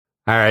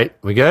All right,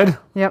 we good?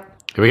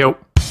 Yep. Here we go.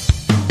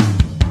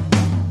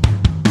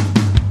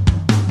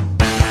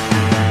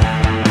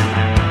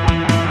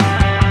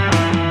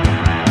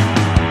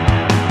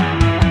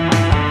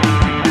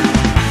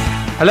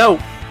 Hello.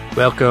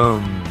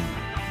 Welcome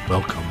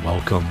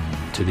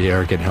to the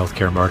Arrogant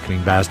Healthcare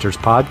Marketing Bastards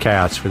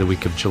podcast for the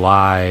week of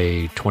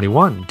July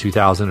 21,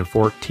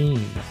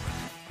 2014.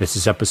 This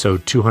is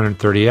episode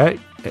 238.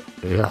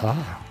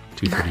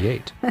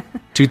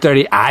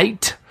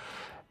 238.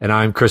 And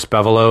I'm Chris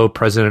Bevelow,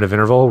 president of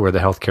Interval. We're the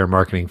healthcare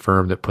marketing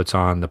firm that puts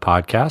on the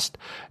podcast.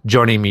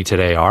 Joining me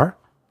today are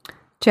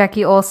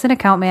Jackie Olson,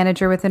 account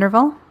manager with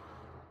Interval.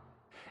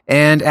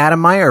 And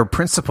Adam Meyer,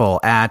 principal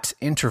at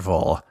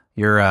Interval.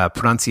 Your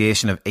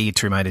pronunciation of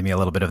 8 reminded me a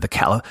little bit of the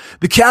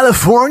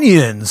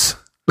Californians.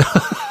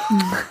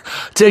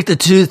 Take the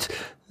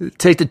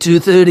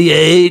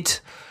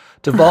 238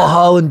 to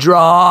Valhalla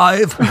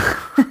Drive.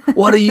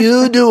 What are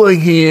you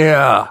doing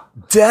here?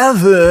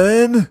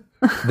 Devin.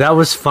 That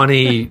was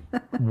funny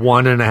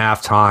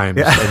 1.5 times,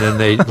 and then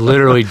they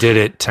literally did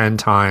it 10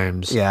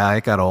 times. Yeah,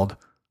 it got old.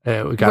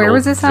 It got Where old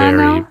was this on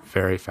now?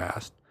 very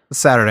fast.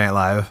 Saturday Night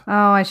Live. Oh,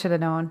 I should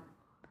have known.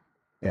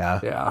 Yeah.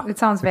 It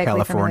sounds The vaguely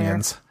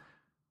Californians.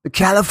 The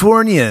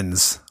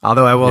Californians.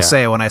 Although I will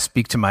say, when I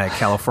speak to my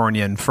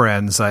Californian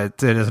friends,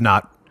 it is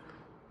not.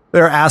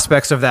 There are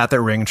aspects of that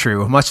ring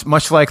true.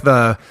 Much like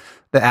the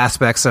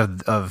aspects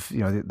of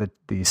the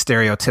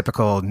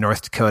stereotypical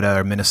North Dakota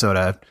or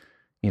Minnesota,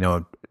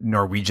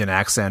 Norwegian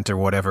accent or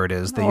whatever it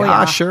is.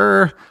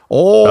 Sure.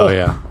 Oh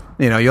yeah.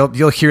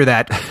 You'll hear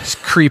that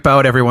creep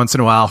out every once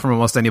in a while from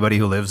almost anybody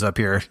who lives up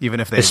here,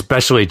 even if they,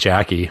 especially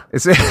Jackie.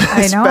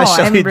 I know.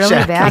 I'm really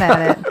bad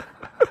at it.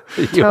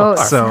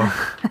 So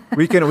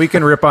we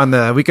can rip on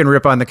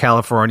the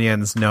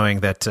Californians, knowing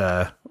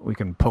that we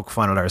can poke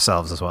fun at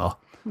ourselves as well.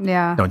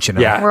 Yeah. Don't you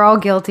know? Yeah. We're all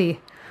guilty.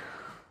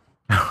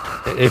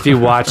 If you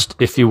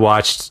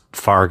watched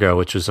Fargo,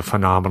 which was a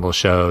phenomenal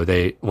show,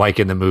 they, like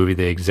in the movie,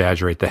 they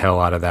exaggerate the hell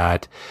out of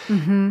that.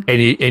 Mm-hmm.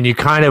 And you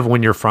kind of,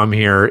 when you're from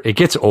here, it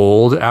gets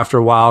old after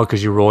a while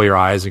because you roll your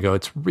eyes and go,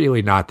 it's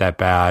really not that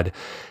bad.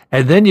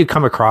 And then you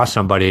come across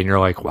somebody and you're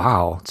like,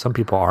 wow, some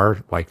people are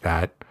like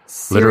that.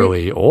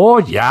 Literally. Oh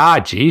yeah,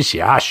 geez,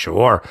 yeah,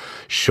 sure.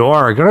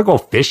 Gonna go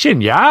fishing,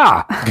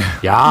 yeah.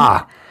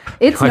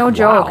 It's no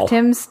joke. Wow.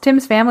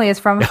 Tim's family is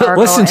from Fargo.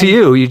 Listen to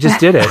you. You just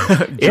did it.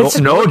 It's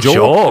no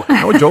joke.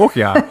 No joke,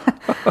 yeah.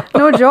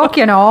 No joke,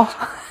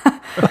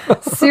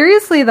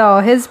 Seriously, though,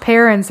 his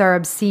parents are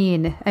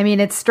obscene. I mean,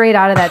 it's straight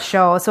out of that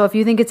show. So if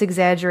you think it's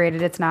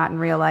exaggerated, it's not in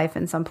real life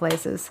in some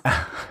places.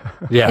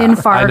 Yeah. In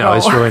Fargo. I know,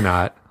 it's really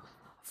not.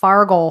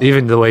 Fargo.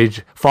 Even the way...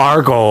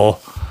 Fargo.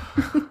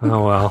 Oh,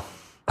 well.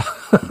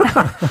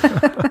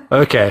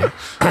 Okay.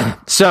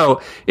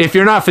 So if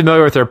you're not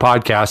familiar with our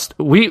podcast,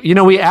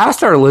 we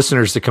asked our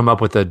listeners to come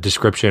up with a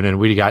description and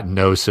we got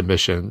no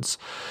submissions.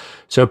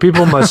 So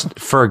people must have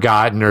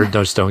forgotten or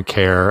just don't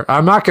care.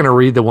 I'm not going to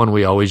read the one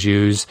we always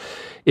use.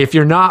 If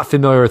you're not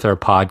familiar with our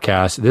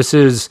podcast, this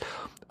is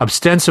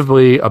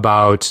ostensibly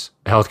about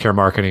healthcare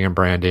marketing and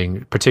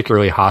branding,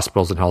 particularly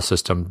hospitals and health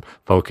system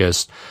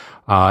focused.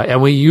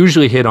 And we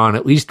usually hit on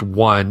at least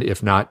one,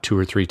 if not 2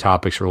 or 3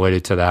 topics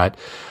related to that.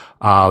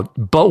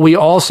 But we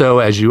also,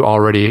 as you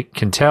already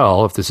can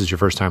tell, if this is your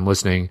first time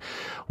listening,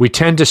 we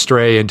tend to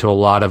stray into a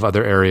lot of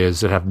other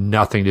areas that have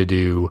nothing to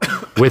do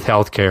with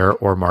healthcare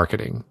or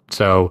marketing.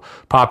 So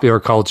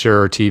popular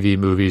culture, TV,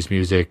 movies,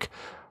 music,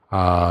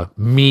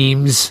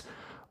 memes,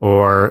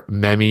 or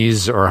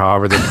memes, or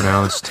however they're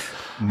pronounced.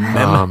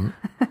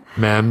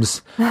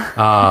 Memes.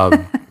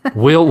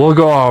 We'll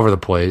go all over the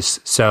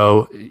place.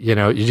 So,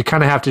 you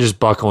kind of have to just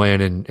buckle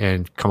in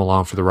and come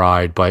along for the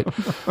ride. But,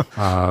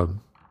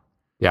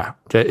 yeah.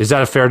 Is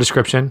that a fair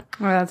description?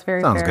 Oh, that's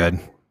very Sounds fair. good.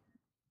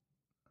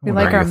 We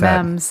like our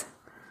memes.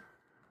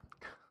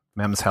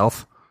 Mems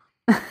Health.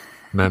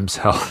 Mems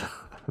Health.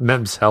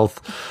 Mems Health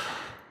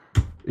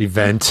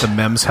event. The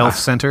Mems Health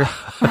Center.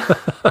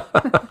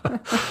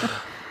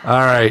 All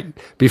right.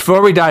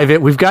 Before we dive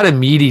in, we've got a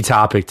meaty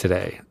topic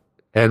today.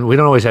 And we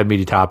don't always have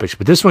meaty topics,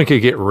 but this one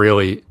could get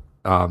really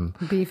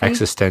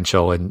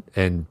existential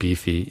and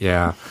beefy.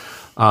 Yeah.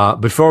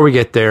 Before we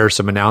get there,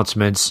 some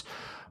announcements.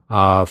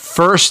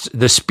 First,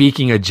 the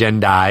speaking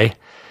agenda.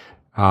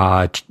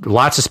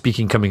 Lots of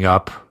speaking coming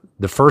up.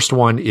 The first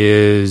one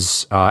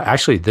is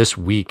actually this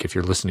week, if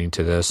you're listening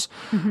to this.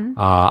 Mm-hmm.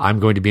 I'm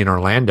going to be in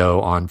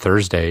Orlando on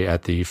Thursday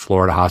at the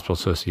Florida Hospital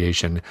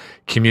Association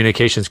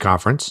Communications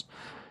Conference,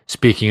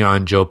 speaking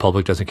on Joe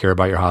Public Doesn't Care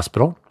About Your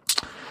Hospital.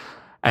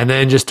 And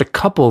then just a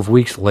couple of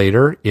weeks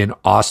later in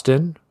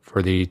Austin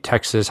for the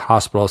Texas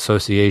Hospital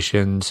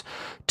Association's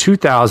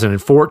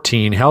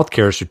 2014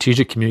 Healthcare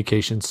Strategic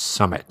Communications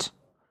Summit,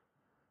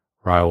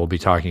 where I will be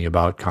talking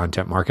about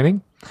content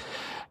marketing.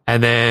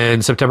 And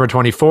then September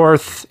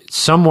 24th,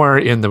 somewhere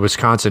in the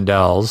Wisconsin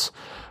Dells,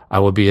 I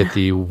will be at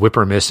the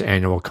Whipper-Miss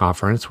Annual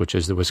Conference, which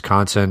is the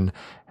Wisconsin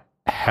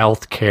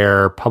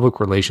Healthcare Public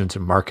Relations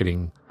and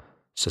Marketing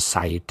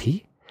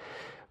Society,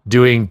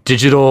 doing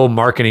digital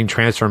marketing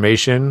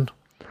transformation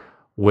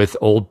with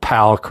old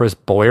pal Chris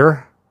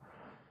Boyer.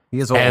 He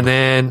is old. And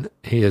then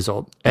he is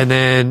old. And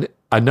then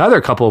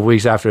another couple of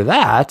weeks after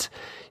that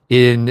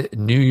in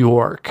New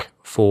York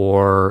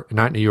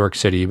not New York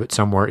City, but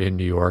somewhere in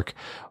New York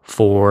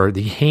for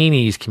the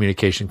Haney's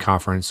Communication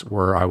Conference,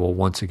 where I will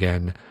once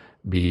again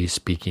be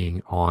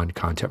speaking on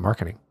content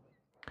marketing.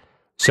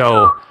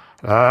 So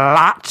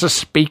lots of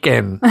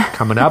speaking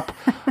coming up.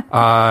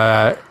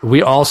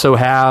 We also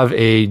have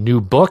a new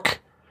book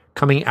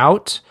coming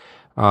out.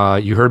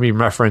 You heard me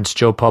reference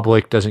Joe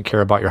Public Doesn't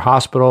Care About Your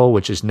Hospital,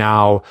 which is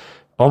now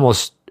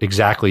almost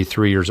exactly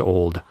 3 years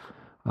old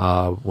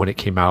when it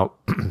came out,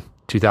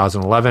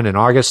 2011 in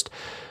August.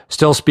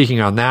 Still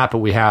speaking on that, but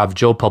we have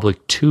Joe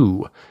Public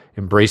 2,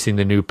 Embracing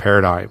the New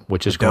Paradigm,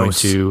 which is going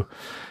to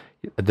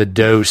the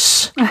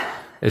dose.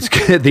 It's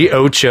the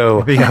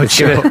ocho. The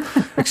ocho.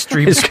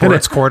 Extreme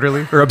Sports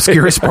Quarterly or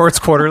Obscure Sports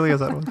Quarterly.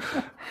 Is that one?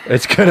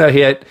 It's going to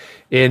hit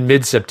in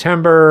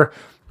mid-September.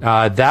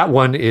 That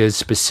one is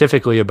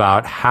specifically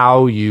about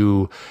how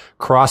you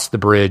cross the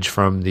bridge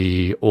from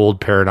the old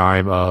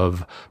paradigm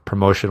of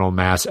promotional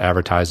mass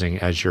advertising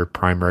as your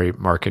primary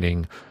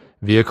marketing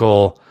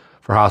vehicle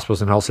for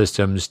hospitals and health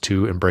systems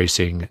to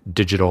embracing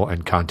digital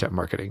and content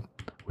marketing,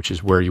 which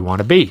is where you want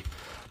to be.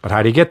 But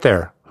how do you get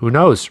there? Who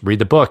knows? Read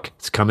the book.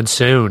 It's coming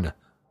soon.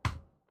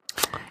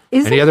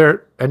 Any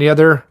other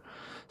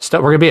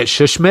stuff? We're going to be at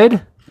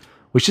Shushmid.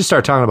 We should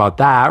start talking about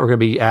that. We're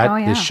going to be at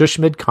the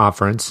Shushmid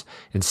conference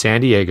in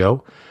San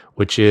Diego,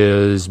 which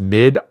is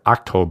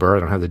mid-October. I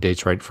don't have the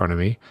dates right in front of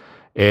me.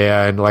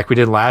 And like we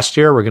did last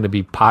year, we're going to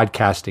be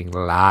podcasting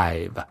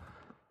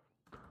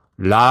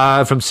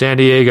live from San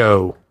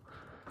Diego.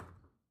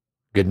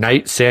 Good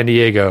night, San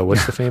Diego.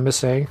 What's the famous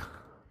saying?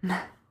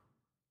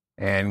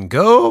 And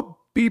go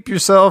beep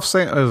yourself. Is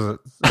it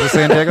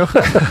San Diego?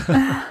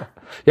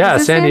 Yeah,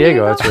 San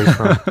Diego. That's where he's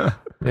from.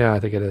 Yeah, I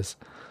think it is.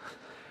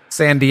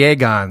 San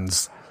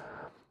Diegans.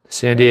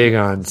 San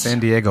Diegans. San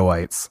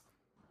Diegoites.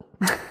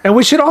 And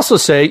we should also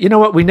say, you know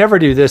what? We never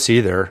do this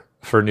either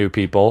for new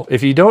people.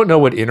 If you don't know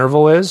what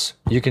interval is,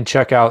 you can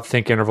check out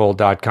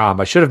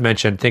thinkinterval.com. I should have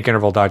mentioned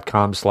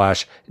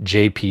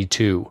thinkinterval.com/JP2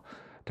 to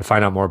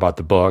find out more about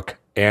the book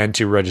and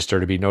to register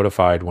to be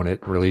notified when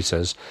it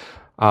releases.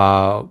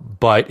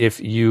 But if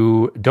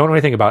you don't know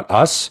anything about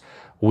us,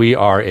 we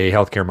are a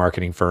healthcare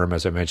marketing firm,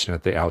 as I mentioned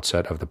at the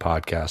outset of the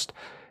podcast.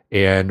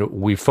 And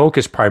we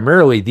focus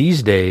primarily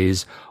these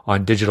days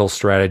on digital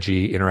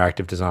strategy,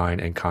 interactive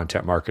design, and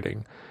content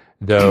marketing.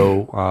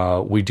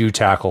 Though we do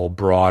tackle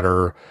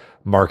broader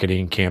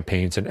marketing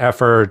campaigns and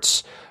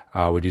efforts.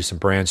 We do some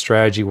brand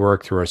strategy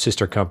work through our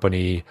sister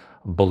company,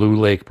 Blue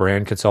Lake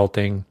Brand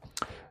Consulting.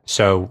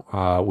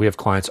 So we have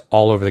clients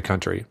all over the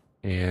country,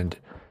 and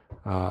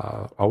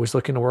always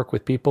looking to work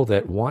with people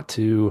that want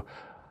to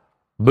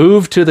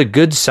move to the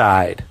good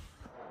side.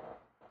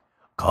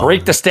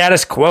 Break the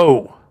status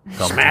quo.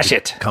 Smash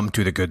it. Come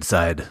to the good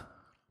side.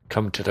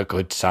 Come to the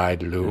good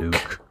side,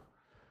 Luke.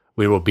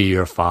 We will be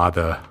your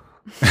father.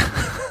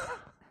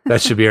 That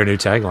should be our new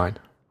tagline.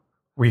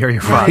 We are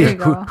your father.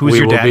 Who's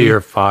your daddy? We will be your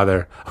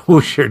father.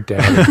 Who's your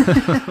daddy?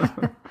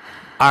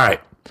 All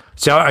right.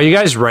 So are you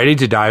guys ready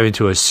to dive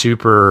into a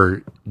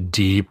super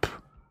deep,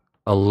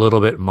 a little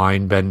bit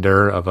mind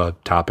bender of a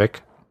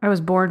topic? I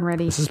was born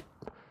ready.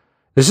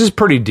 This is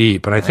pretty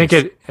deep, and I think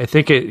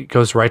it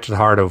goes right to the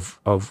heart of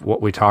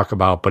what we talk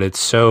about, but it's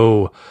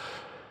so,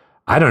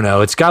 I don't know,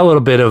 it's got a little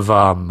bit of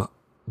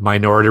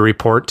Minority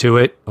Report to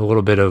it, a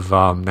little bit of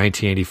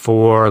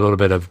 1984, a little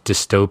bit of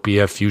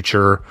dystopia,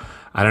 future.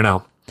 I don't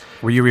know.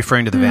 Were you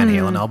referring to the Van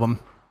Halen album?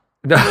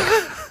 No,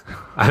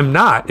 I'm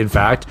not. In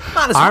fact,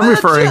 I'm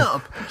referring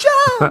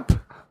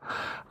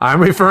I'm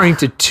referring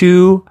to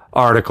two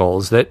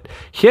articles that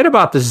hit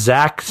about the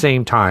exact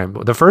same time.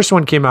 The first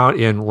one came out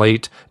in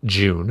late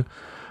June,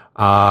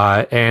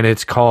 and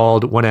it's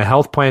called "When a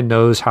Health Plan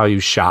Knows How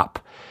You Shop,"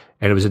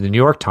 and it was in the New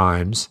York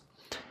Times.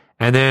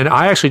 And then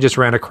I actually just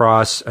ran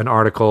across an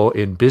article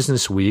in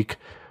Business Week,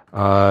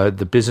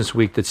 the Business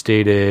Week that's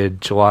dated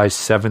July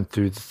 7th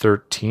through the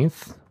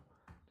 13th. Does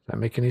that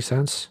make any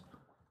sense?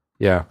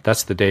 Yeah,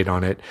 that's the date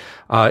on it.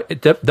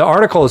 The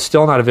article is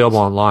still not available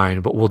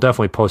online, but we'll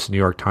definitely post the New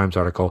York Times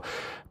article.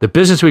 The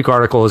Business Week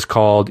article is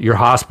called "Your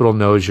Hospital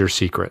Knows Your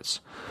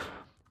Secrets."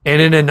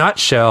 And in a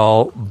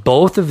nutshell,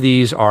 both of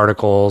these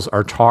articles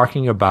are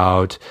talking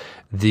about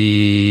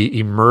the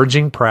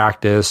emerging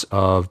practice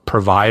of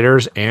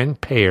providers and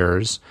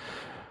payers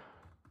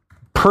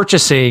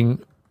purchasing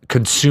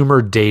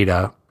consumer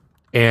data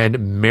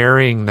and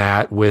marrying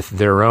that with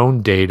their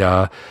own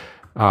data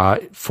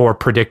for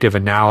predictive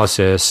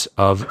analysis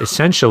of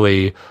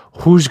essentially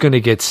who's going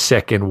to get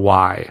sick and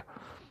why.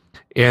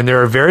 And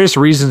there are various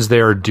reasons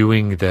they are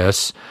doing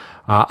this.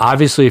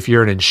 Obviously, if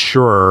you're an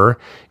insurer,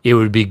 it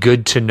would be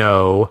good to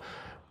know,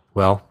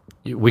 well,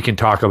 we can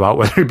talk about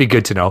whether it'd be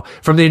good to know.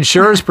 From the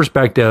insurer's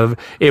perspective,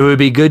 it would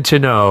be good to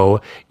know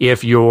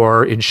if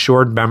your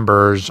insured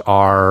members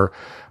are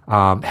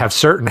have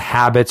certain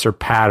habits or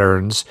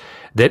patterns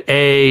that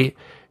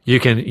you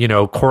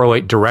can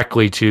correlate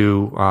directly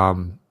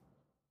to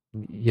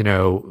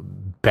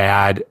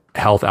bad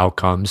health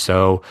outcomes.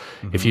 So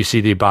if you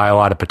see they buy a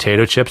lot of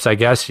potato chips, I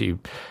guess you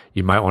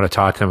might want to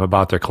talk to them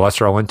about their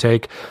cholesterol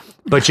intake.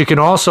 But you can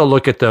also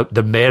look at the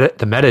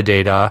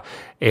metadata.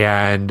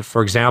 And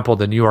for example,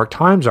 the New York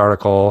Times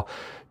article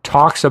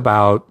talks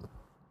about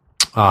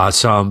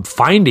some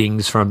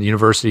findings from the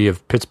University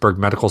of Pittsburgh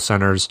Medical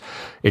Center's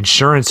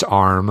insurance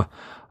arm,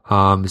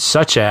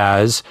 such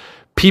as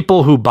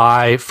people who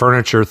buy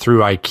furniture through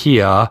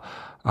IKEA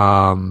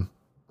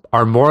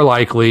are more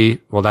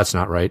likely, well, that's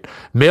not right.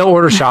 Mail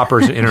order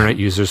shoppers and internet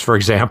users, for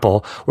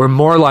example, were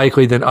more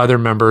likely than other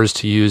members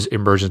to use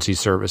emergency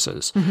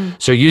services.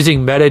 So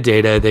using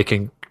metadata, they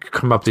can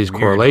come up with these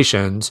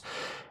correlations.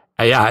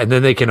 And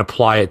then they can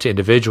apply it to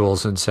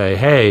individuals and say,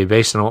 hey,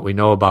 based on what we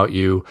know about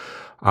you,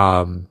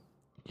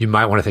 you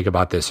might want to think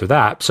about this or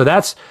that. So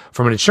that's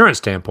from an insurance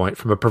standpoint.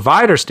 From a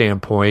provider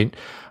standpoint,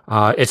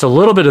 it's a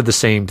little bit of the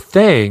same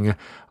thing.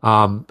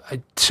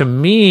 To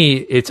me,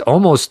 it's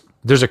almost,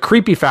 there's a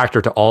creepy factor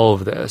to all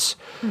of this.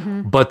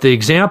 But the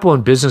example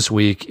in Business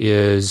Week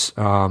is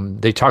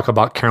they talk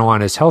about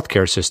Carolina's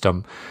healthcare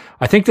system.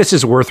 I think this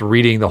is worth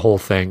reading the whole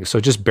thing, so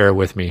just bear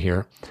with me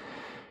here.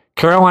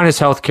 Carolina's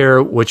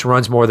healthcare, which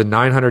runs more than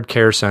 900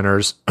 care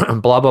centers,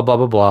 blah, blah, blah,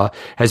 blah, blah,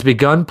 has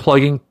begun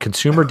plugging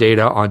consumer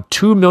data on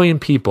 2 million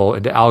people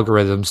into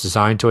algorithms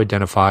designed to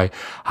identify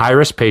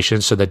high-risk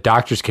patients so that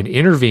doctors can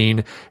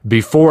intervene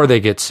before they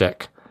get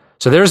sick.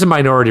 So there's a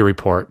Minority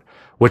Report,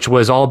 which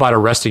was all about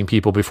arresting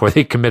people before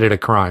they committed a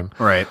crime.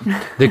 Right.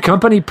 The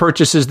company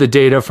purchases the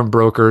data from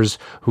brokers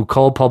who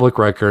cull public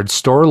records,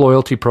 store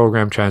loyalty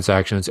program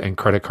transactions, and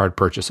credit card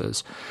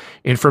purchases.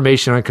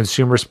 Information on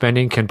consumer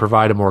spending can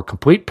provide a more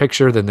complete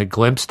picture than the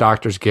glimpse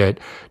doctors get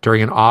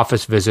during an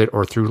office visit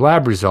or through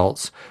lab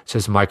results,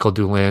 says Michael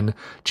Doolin,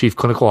 Chief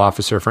Clinical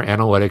Officer for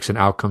Analytics and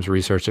Outcomes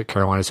Research at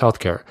Carolina's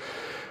Healthcare.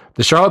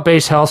 The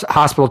Charlotte-based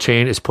hospital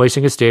chain is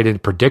placing its data in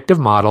predictive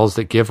models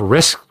that give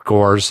risk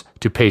scores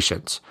to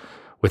patients.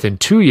 Within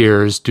 2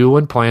 years,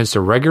 Doolin plans to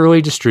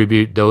regularly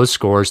distribute those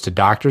scores to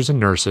doctors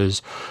and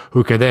nurses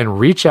who can then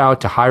reach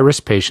out to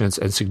high-risk patients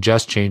and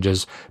suggest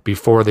changes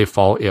before they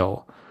fall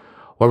ill.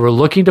 What we're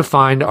looking to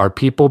find are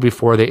people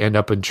before they end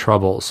up in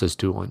trouble, says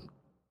Doolin.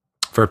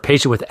 For a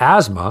patient with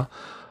asthma,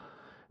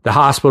 the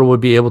hospital would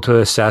be able to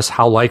assess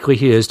how likely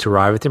he is to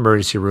arrive at the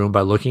emergency room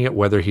by looking at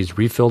whether he's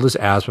refilled his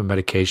asthma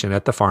medication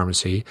at the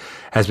pharmacy,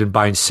 has been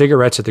buying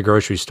cigarettes at the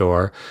grocery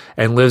store,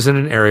 and lives in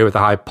an area with a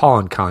high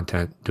pollen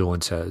content,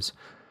 Doolin says.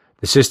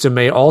 The system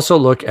may also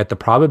look at the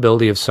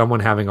probability of someone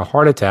having a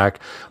heart attack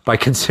by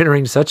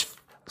considering such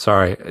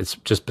factors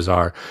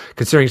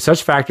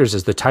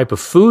as the type of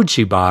food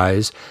she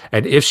buys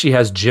and if she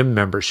has gym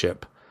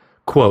membership.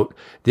 Quote,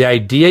 the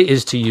idea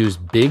is to use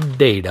big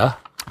data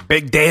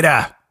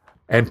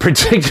and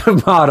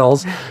predictive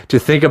models to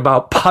think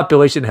about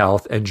population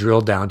health and drill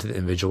down to the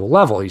individual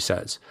level, he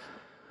says.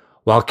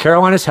 While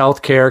Carolina's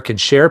Healthcare can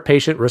share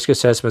patient risk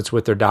assessments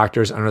with their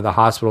doctors under the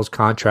hospital's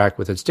contract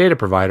with its data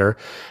provider,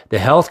 the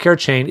healthcare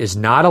chain is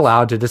not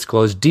allowed to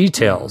disclose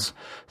details,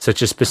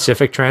 such as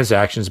specific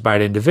transactions by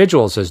an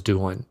individual, says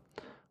Doolin,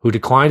 who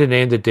declined to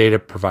name the data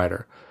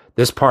provider.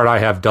 This part I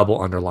have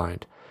double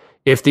underlined.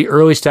 If the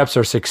early steps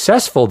are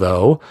successful,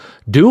 though,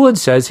 Doolin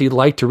says he'd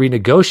like to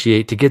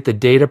renegotiate to get the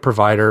data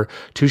provider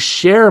to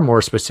share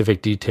more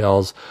specific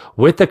details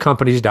with the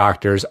company's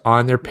doctors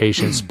on their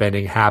patient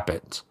spending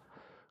habits.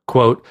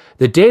 Quote,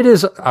 the data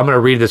is, I'm going to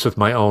read this with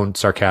my own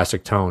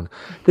sarcastic tone.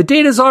 The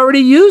data is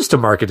already used to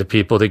market to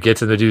people to get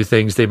them to do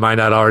things they might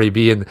not already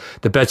be in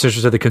the best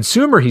interest of the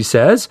consumer, he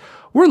says.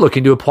 We're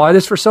looking to apply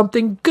this for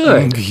something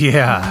good.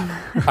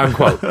 Yeah.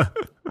 Unquote.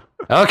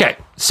 Okay,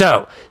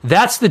 so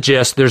that's the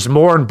gist. There's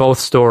more in both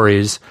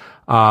stories.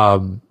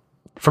 From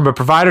a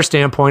provider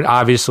standpoint,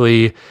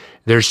 obviously,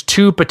 there's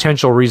two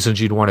potential reasons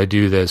you'd want to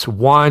do this.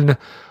 One,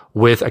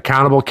 with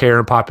accountable care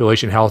and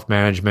population health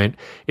management,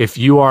 if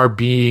you are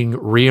being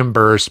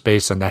reimbursed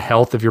based on the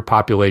health of your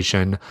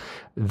population,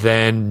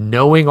 then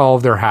knowing all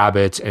of their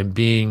habits and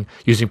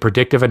using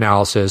predictive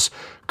analysis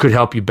could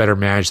help you better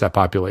manage that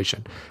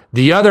population.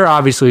 The other,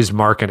 obviously, is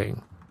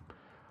marketing,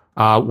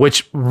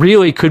 which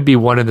really could be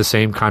one and the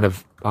same kind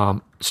of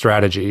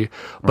strategy.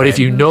 But if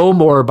you know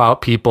more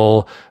about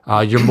people,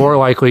 you're more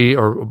likely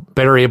or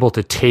better able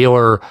to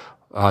tailor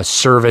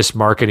service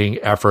marketing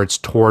efforts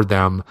toward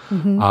them.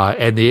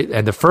 And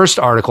the first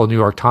article, New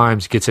York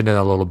Times, gets into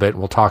that a little bit, and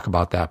we'll talk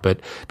about that. But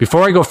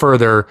before I go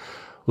further,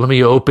 let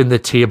me open the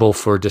table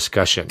for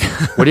discussion.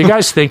 What do you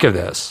guys think of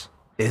this?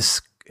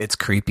 It's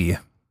creepy.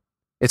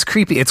 It's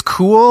creepy. It's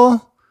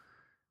cool,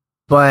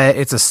 but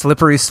it's a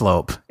slippery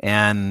slope,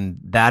 and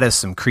that is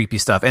some creepy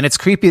stuff. And it's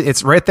creepy.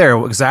 It's right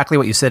there. Exactly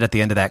what you said at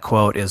the end of that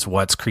quote is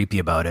what's creepy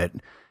about it.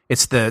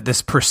 It's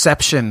this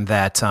perception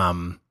that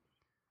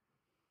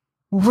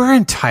we're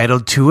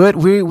entitled to it.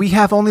 We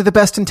have only the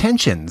best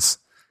intentions.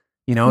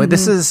 You know,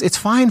 it's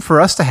fine for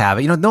us to have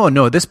it. You know,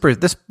 no, this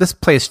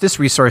place, this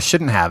resource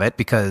shouldn't have it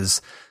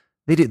because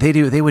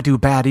they would do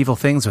bad, evil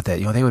things with it.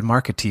 You know, they would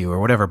market to you or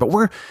whatever. But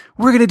we're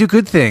going to do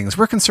good things.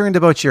 We're concerned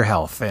about your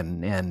health,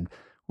 and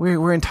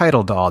we're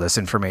entitled to all this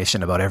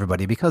information about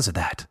everybody because of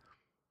that.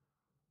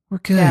 We're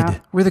good. Yeah.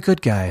 We're the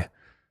good guy.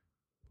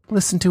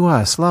 Listen to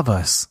us. Love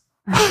us.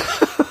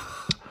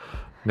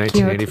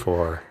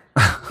 1984.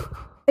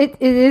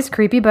 It is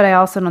creepy, but I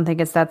also don't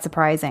think it's that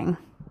surprising.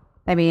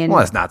 I mean, well,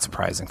 it's not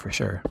surprising for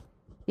sure.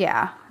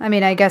 Yeah. I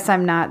mean, I guess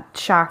I'm not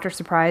shocked or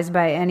surprised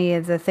by any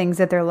of the things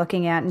that they're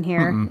looking at in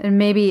here. And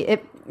maybe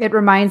it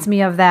reminds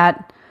me of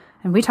that.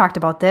 And we talked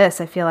about this.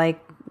 I feel like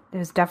it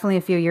was definitely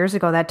a few years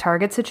ago, that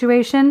Target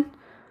situation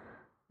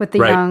with the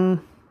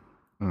young.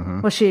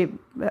 Well,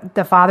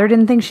 the father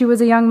didn't think she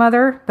was a young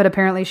mother, but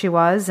apparently she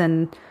was.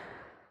 And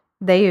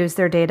they used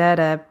their data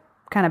to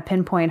kind of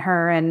pinpoint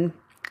her. And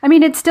I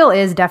mean, it still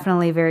is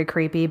definitely very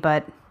creepy,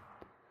 but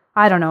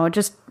I don't know,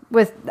 just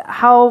with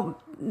how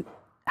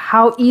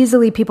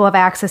easily people have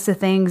access to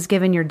things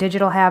given your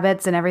digital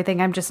habits and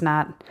everything, I'm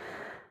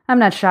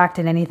not shocked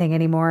at anything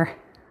anymore.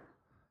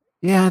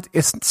 Yeah,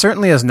 it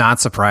certainly is not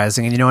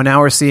surprising. And, now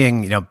we're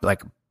seeing,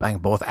 like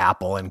both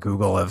Apple and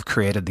Google have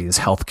created these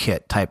health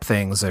kit type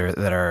things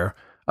that are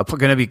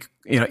going to be,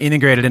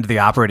 integrated into the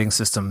operating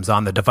systems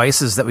on the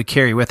devices that we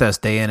carry with us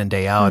day in and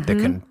day out that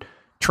can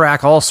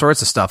track all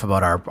sorts of stuff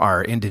about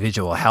our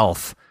individual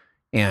health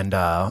and,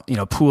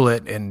 pool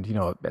it. And,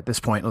 at this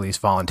point, at least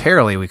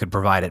voluntarily, we could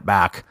provide it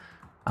back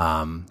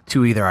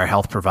to either our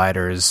health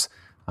providers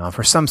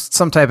for some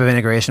type of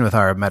integration with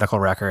our medical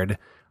record,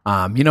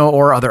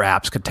 or other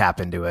apps could tap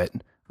into it.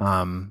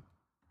 So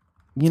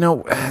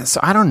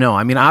I don't know.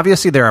 I mean,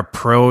 obviously there are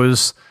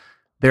pros,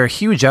 there are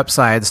huge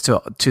upsides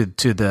to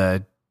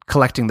the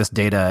collecting this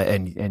data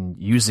and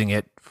using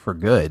it for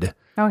good.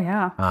 Oh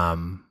yeah.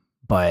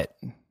 But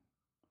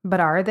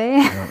are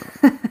they?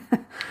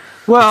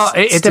 Well,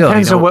 it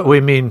depends on what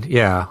we mean.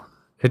 Yeah.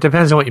 It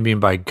depends on what you mean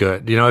by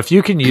good. If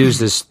you can use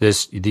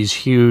these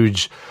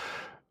huge,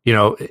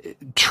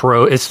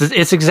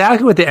 it's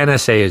exactly what the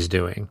NSA is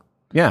doing.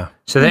 Yeah.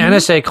 So the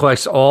NSA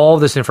collects all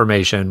this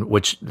information,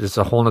 which is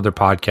a whole nother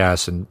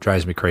podcast and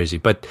drives me crazy,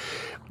 but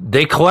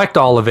they collect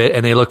all of it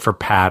and they look for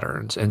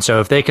patterns. And so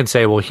if they can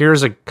say, well,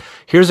 here's a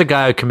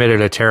guy who committed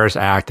a terrorist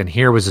act and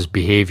here was his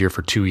behavior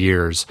for 2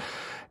 years.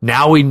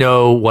 Now we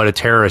know what a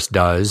terrorist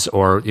does,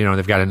 or,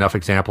 they've got enough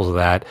examples of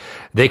that.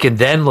 They can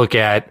then look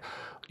at,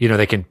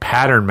 they can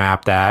pattern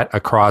map that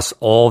across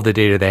all of the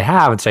data they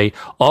have and say,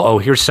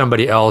 here's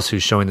somebody else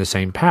who's showing the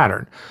same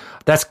pattern.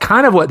 That's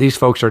kind of what these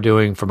folks are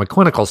doing from a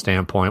clinical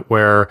standpoint,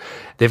 where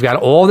they've got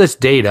all this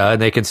data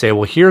and they can say,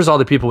 well, here's all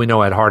the people we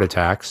know had heart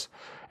attacks,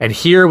 and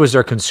here was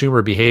their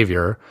consumer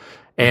behavior.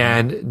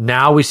 And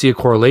now we see a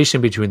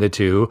correlation between the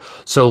two.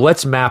 So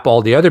let's map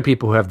all the other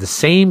people who have the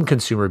same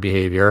consumer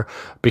behavior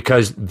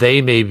because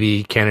they may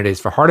be candidates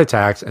for heart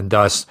attacks, and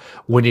thus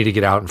we need to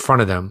get out in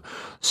front of them.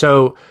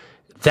 So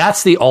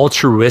that's the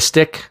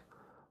altruistic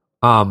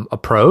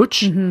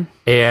approach.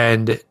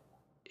 And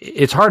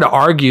it's hard to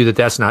argue that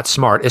that's not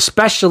smart,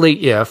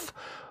 especially if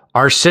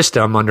our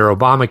system under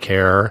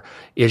Obamacare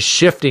is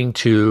shifting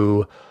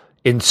to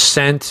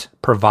incent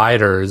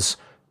providers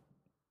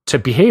to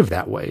behave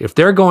that way. If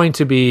they're going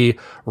to be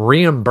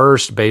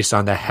reimbursed based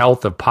on the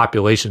health of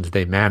populations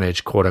they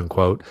manage, quote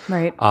unquote,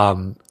 right.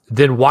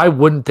 Then why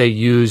wouldn't they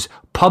use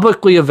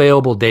publicly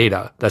available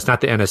data? That's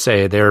not the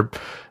NSA.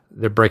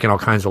 They're breaking all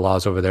kinds of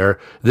laws over there.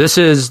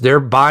 They're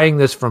buying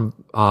this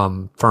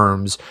from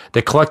firms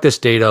that collect this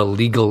data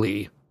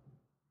legally.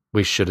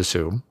 We should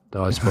assume,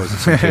 though I suppose in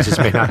some cases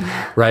may not,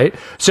 right?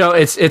 So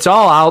it's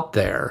all out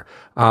there,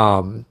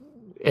 and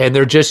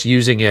they're just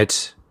using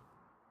it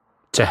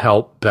to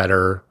help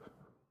better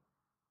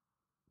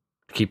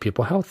keep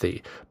people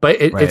healthy.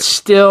 But it's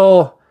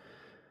still,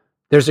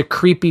 there's a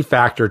creepy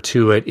factor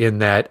to it in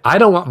that I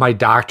don't want my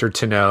doctor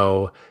to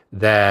know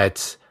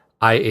that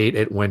I ate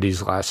at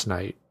Wendy's last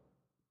night.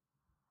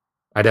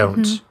 I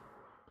don't.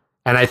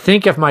 And I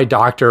think if my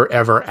doctor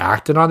ever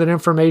acted on that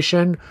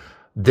information,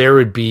 there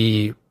would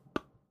be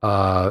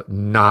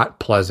not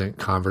pleasant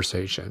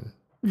conversation.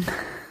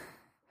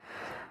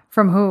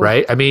 From who?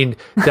 Right? I mean,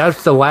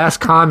 that's the last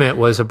comment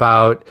was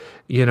about,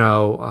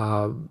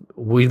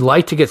 we'd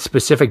like to get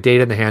specific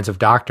data in the hands of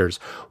doctors.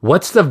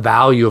 What's the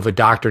value of a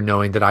doctor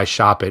knowing that I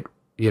shop at,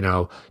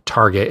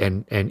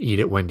 Target and eat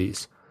at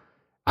Wendy's?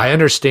 I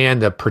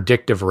understand the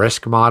predictive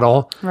risk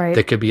model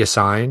that could be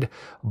assigned,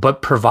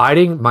 but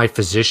providing my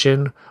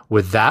physician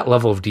with that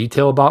level of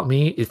detail about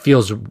me, it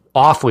feels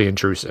awfully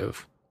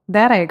intrusive.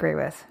 That I agree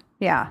with.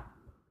 Yeah.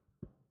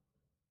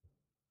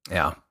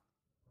 Yeah.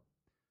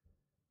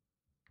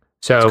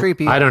 So it's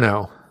creepy. I don't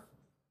know.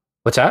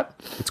 What's that?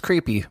 It's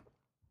creepy.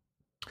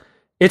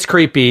 It's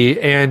creepy.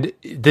 And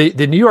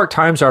the New York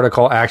Times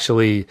article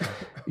actually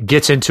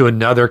gets into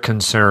another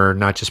concern,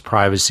 not just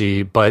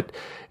privacy, but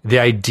the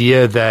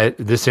idea that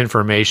this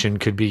information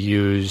could be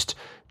used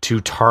to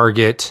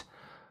target,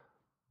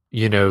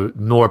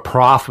 more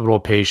profitable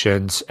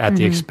patients at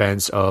the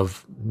expense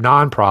of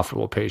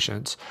non-profitable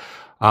patients.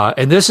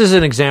 And this is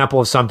an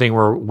example of something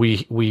where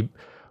we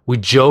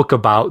joke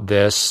about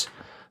this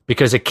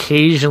because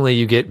occasionally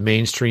you get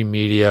mainstream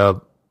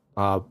media,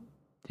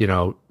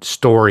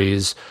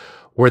 stories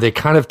where they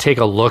kind of take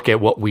a look at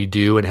what we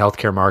do in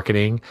healthcare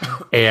marketing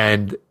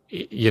and,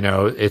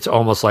 it's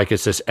almost like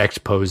it's this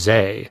expose.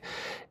 And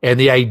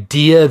the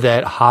idea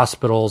that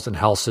hospitals and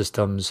health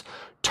systems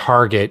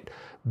target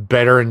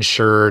better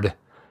insured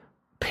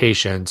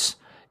patients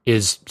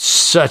is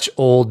such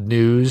old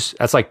news.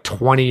 That's like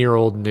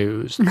 20-year-old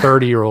news,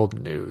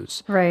 30-year-old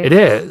news. Right. It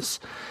is.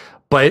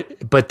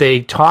 But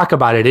they talk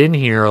about it in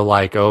here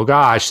like, oh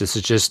gosh, this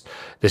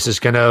is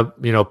going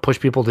to, push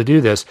people to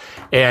do this.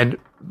 And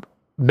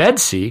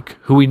MedSeek,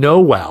 who we know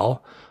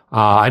well,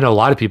 I know a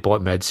lot of people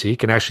at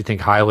MedSeek and actually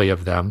think highly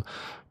of them,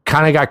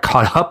 kind of got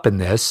caught up in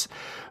this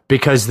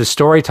because the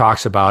story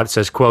talks about, it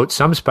says, quote,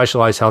 some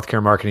specialized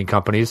healthcare marketing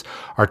companies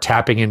are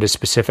tapping into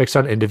specifics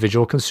on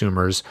individual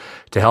consumers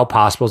to help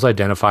hospitals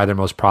identify their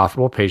most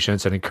profitable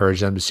patients and encourage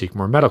them to seek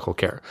more medical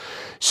care.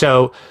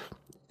 So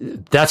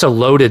that's a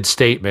loaded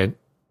statement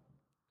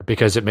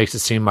because it makes it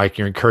seem like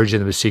you're encouraging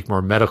them to seek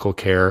more medical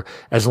care.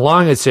 As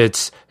long as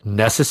it's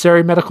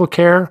necessary medical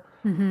care,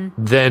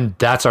 then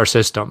that's our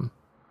system.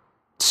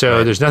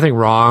 So there's nothing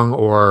wrong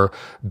or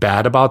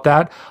bad about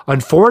that.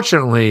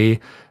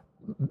 Unfortunately,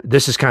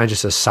 this is kind of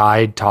just a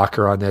side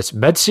talker on this.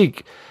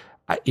 MedSeek,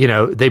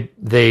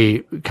 they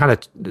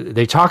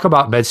talk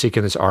about MedSeek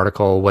in this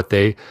article, what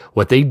they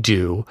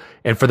do.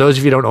 And for those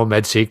of you who don't know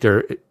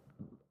MedSeek,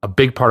 a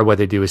big part of what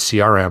they do is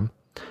CRM.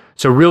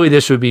 So really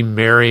this would be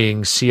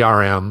marrying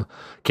CRM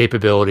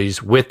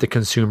capabilities with the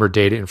consumer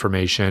data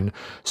information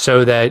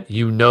so that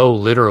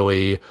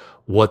literally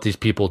what these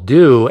people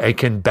do and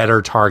can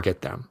better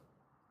target them.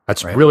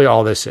 That's really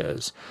all this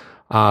is.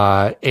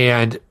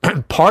 And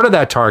part of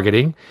that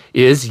targeting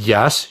is,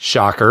 yes,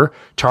 shocker,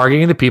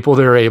 targeting the people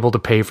that are able to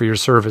pay for your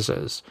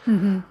services.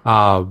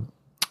 And,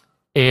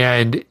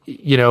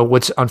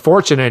 what's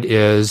unfortunate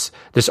is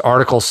this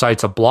article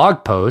cites a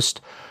blog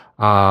post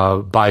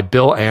by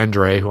Bill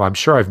Andre, who I'm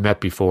sure I've met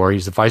before.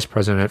 He's the vice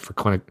president for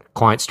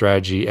client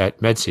strategy at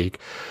MedSeek,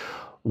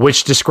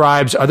 which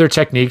describes other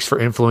techniques for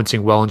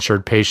influencing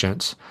well-insured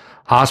patients.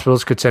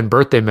 Hospitals could send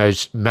birthday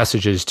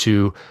messages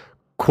to,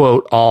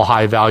 quote, all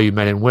high-value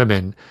men and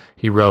women,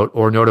 he wrote,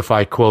 or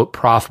notify, quote,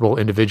 profitable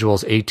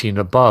individuals 18 and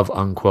above,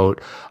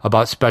 unquote,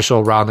 about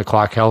special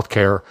round-the-clock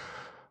healthcare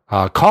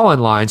call-in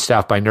lines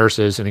staffed by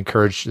nurses and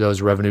encourage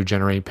those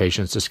revenue-generating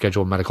patients to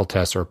schedule medical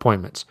tests or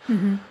appointments.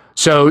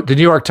 So the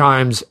New York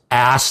Times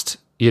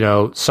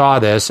saw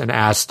this and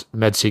asked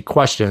MedSeek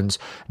questions.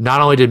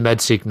 Not only did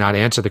MedSeek not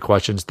answer the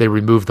questions, they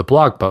removed the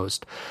blog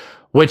post,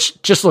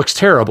 which just looks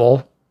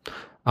terrible.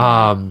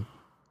 And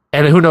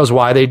who knows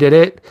why they did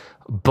it.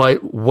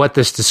 But what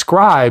this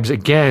describes,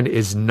 again,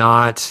 is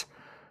not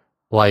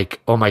like,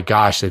 oh my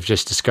gosh, they've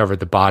just discovered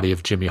the body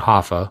of Jimmy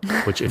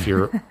Hoffa, which if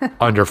you're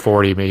under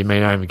 40, you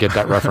may not even get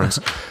that reference.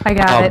 I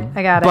got it.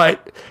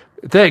 But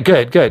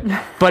good.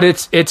 But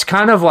it's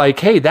kind of like,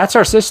 hey, that's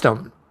our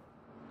system.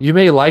 You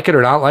may like it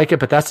or not like it,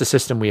 but that's the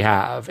system we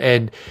have.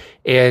 And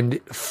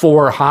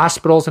for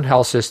hospitals and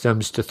health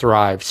systems to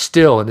thrive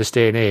still in this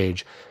day and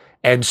age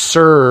and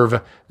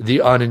serve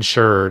the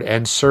uninsured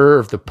and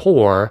serve the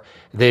poor,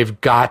 they've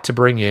got to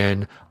bring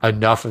in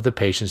enough of the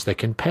patients that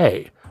can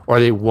pay, or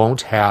they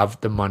won't have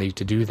the money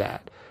to do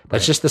that.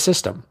 That's just the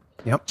system.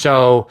 Yep.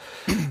 So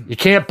you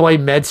can't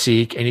blame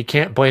MedSeek and you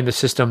can't blame the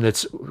system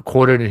that's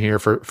quoted in here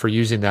for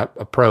using that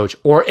approach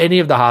or any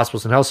of the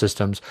hospitals and health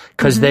systems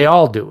because they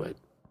all do it.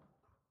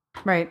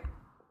 Right.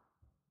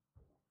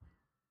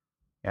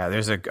 Yeah,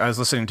 I was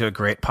listening to a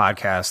great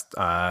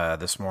podcast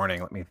this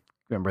morning. Let me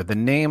remember the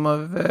name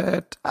of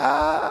it.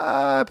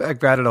 I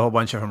added a whole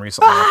bunch of them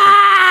recently.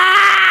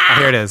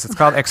 Here it is. It's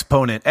called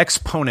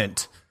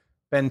Exponent.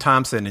 Ben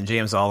Thompson and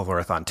James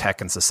Oliverth on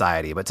tech and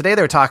society. But today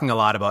they're talking a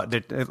lot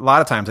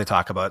of times they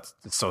talk about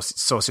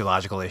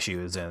sociological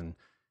issues and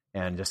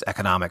just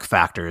economic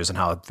factors and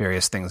how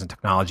various things in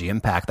technology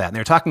impact that. And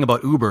they're talking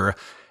about Uber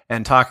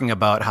and talking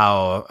about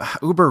how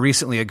Uber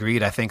recently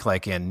agreed, I think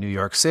like in New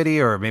York City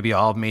or maybe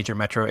all major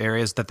metro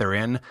areas that they're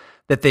in,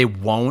 that they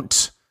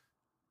won't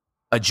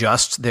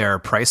adjust their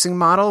pricing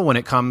model when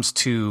it comes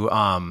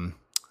to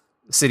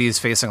cities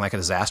facing like a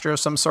disaster of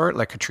some sort,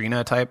 like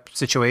Katrina type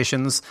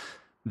situations,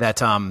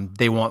 that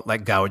they won't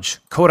like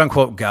quote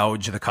unquote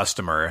gouge the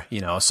customer,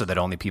 so that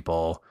only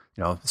people,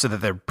 so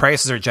that their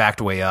prices are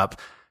jacked way up.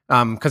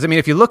 Because I mean,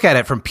 if you look at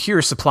it from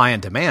pure supply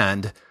and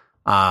demand,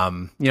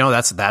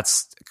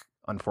 that's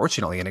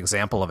unfortunately an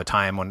example of a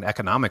time when,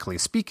 economically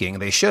speaking,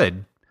 they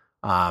should,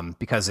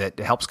 because it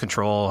helps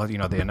control,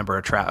 the number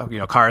of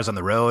cars on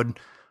the road,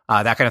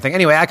 that kind of thing.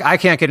 Anyway, I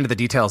can't get into the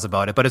details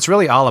about it, but it's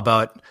really all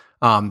about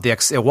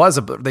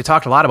they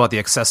talked a lot about the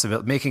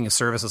accessibility, making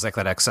services like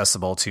that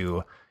accessible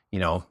to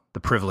the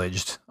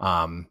privileged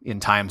in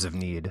times of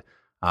need,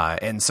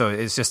 and so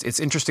it's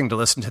interesting to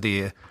listen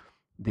to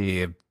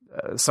the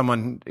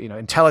someone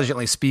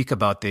intelligently speak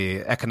about the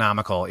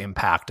economical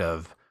impact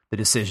of the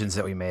decisions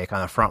that we make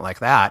on a front like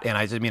that. And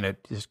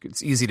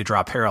it's easy to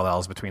draw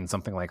parallels between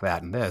something like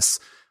that and this,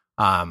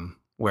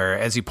 where,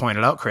 as you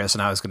pointed out, Chris,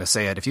 and I was going to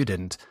say it if you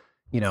didn't,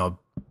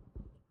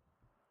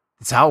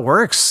 it's how it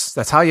works.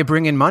 That's how you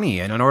bring in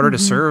money. And in order to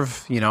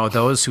serve,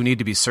 those who need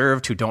to be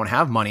served, who don't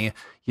have money,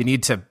 you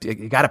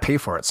got to pay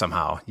for it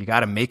somehow. You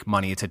got to make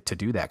money to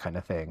do that kind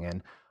of thing.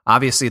 And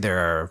obviously there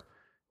are,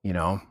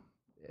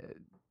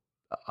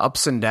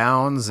 ups and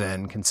downs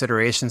and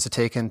considerations to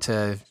take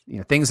into,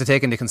 things to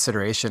take into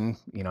consideration,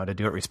 to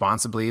do it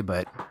responsibly.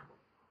 But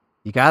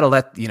you got to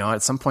let,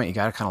 at some point you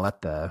got to kind of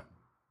let the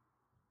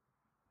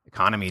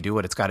economy do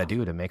what it's got to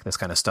do to make this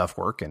kind of stuff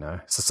work in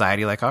a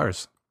society like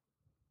ours.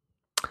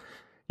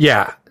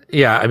 Yeah.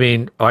 Yeah. I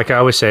mean, like I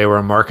always say, we're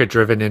a market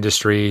driven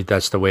industry.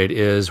 That's the way it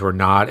is. We're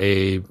not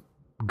a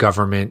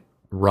government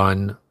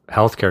run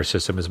healthcare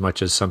system as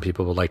much as some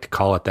people would like to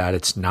call it that.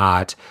 It's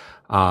not.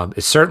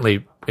 It's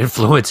certainly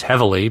influenced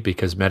heavily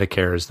because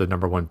Medicare is the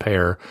number one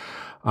payer.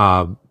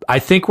 I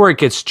think where it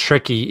gets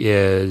tricky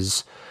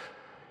is,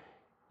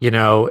 you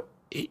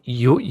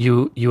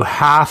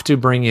have to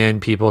bring in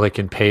people that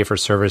can pay for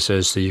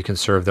services so you can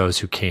serve those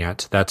who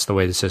can't. That's the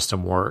way the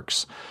system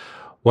works.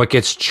 What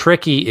gets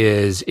tricky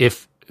is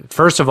if,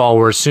 first of all,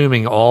 we're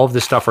assuming all of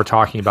the stuff we're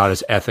talking about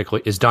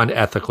is done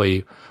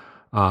ethically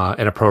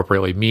and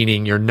appropriately,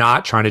 meaning you're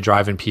not trying to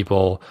drive in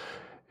people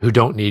who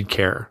don't need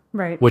care,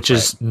 right? Which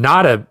is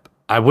not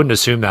I wouldn't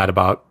assume that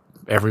about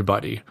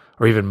everybody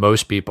or even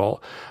most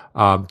people.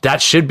 That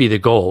should be the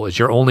goal, is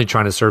you're only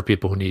trying to serve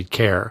people who need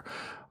care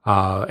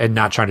and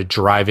not trying to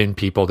drive in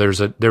people. There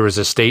was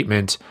a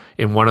statement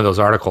in one of those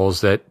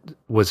articles that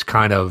was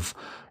kind of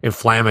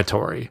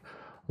inflammatory,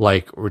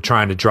 like we're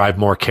trying to drive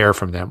more care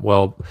from them.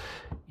 Well,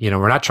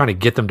 we're not trying to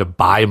get them to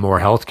buy more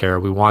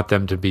healthcare. We want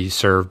them to be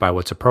served by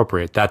what's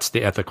appropriate. That's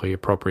the ethically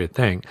appropriate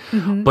thing.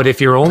 Mm-hmm. But if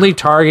you're only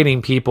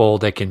targeting people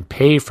that can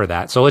pay for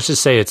that, so let's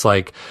just say it's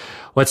like,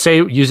 let's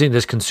say using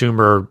this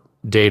consumer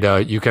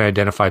data, you can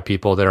identify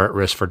people that are at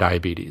risk for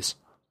diabetes,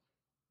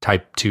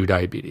 type 2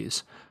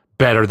 diabetes,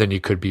 better than you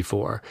could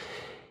before.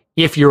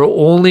 If you're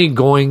only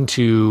going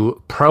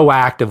to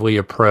proactively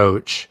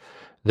approach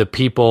the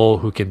people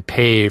who can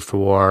pay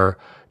for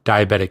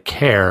diabetic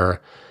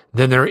care,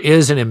 then there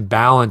is an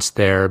imbalance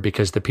there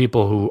because the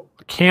people who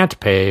can't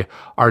pay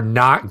are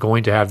not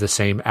going to have the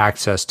same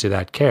access to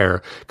that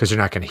care because they're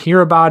not going to hear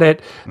about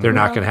it. They're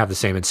not going to have the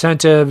same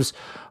incentives.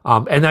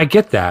 And I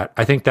get that.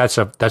 I think that's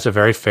a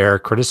very fair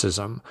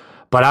criticism,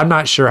 but I'm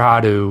not sure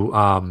how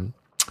to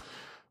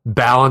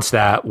balance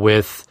that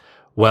with,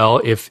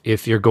 well,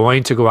 if you're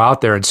going to go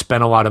out there and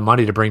spend a lot of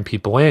money to bring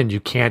people in,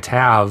 you can't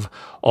have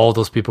all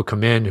those people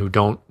come in who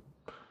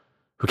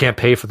can't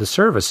pay for the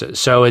services.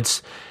 So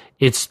it's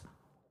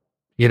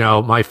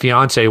my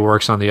fiance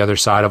works on the other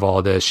side of all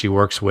of this. She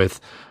works with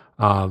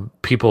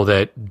people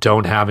that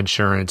don't have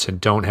insurance and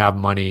don't have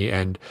money.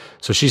 And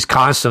so she's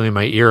constantly in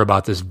my ear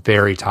about this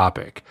very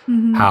topic,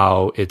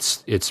 how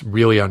it's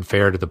really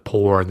unfair to the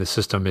poor and the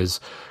system is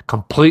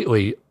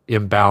completely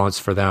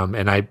imbalanced for them.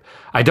 And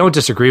I don't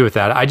disagree with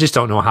that. I just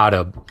don't know how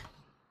to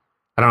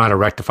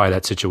rectify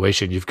that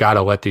situation. You've got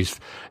to let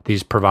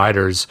these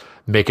providers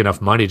make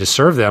enough money to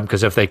serve them,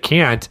 because if they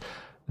can't,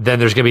 then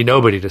there's going to be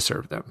nobody to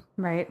serve them.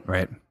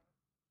 Right.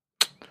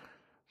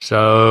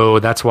 So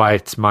that's why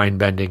it's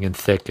mind-bending and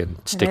thick and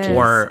sticky.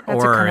 Or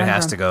it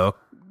has to go,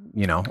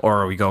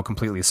 or we go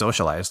completely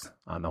socialized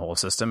on the whole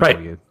system.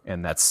 Right.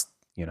 And that's,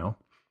 And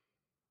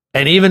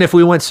even if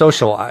we went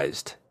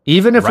socialized,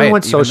 we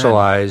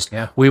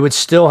would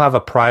still have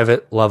a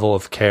private level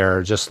of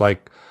care, just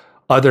like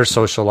other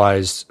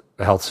socialized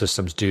health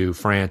systems do,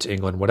 France,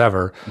 England,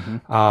 whatever.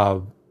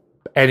 Mm-hmm.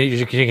 And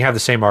you can have the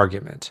same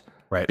argument.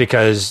 Right.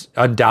 Because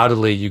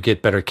undoubtedly you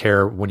get better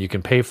care when you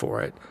can pay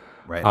for it.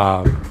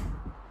 Right.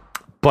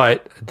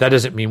 But that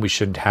doesn't mean we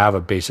shouldn't have a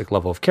basic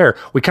level of care.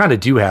 We kind of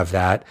do have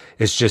that.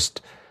 It's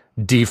just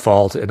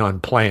default and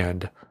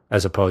unplanned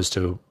as opposed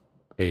to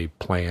a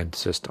planned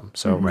system.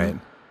 So, right.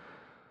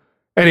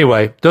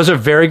 Anyway, those are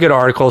very good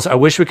articles. I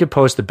wish we could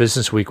post the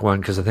Business Week one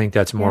because I think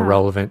that's more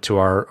relevant to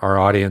our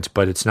audience,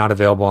 but it's not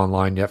available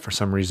online yet for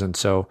some reason.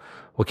 So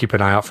we'll keep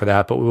an eye out for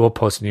that, but we will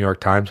post the New York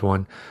Times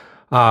one.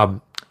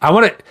 Can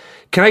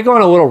I go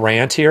on a little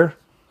rant here?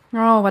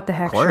 Oh, what the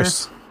heck? Of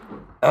course.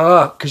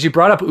 Because you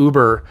brought up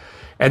Uber,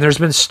 and there's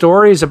been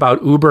stories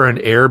about Uber and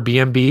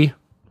Airbnb.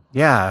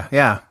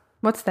 Yeah.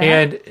 What's that?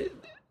 And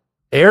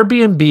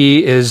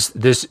Airbnb is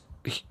this,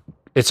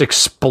 it's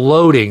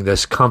exploding,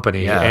 this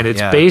company, and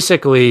it's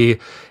basically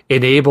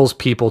enables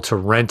people to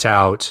rent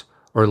out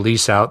or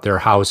lease out their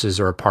houses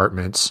or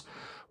apartments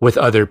with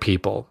other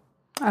people.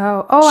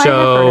 Oh, I have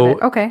heard of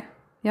it. Okay.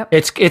 Yep.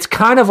 It's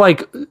kind of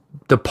like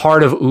the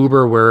part of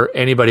Uber where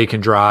anybody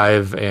can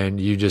drive and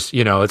you just,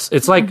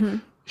 it's like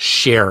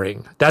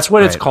sharing. That's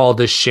what it's called,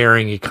 the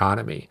sharing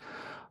economy.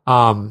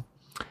 And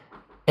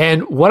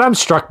what I'm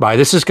struck by,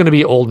 this is going to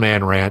be old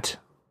man rant.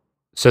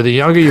 So the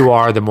younger you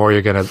are, the more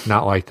you're going to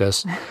not like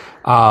this.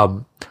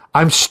 I'm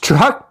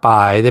struck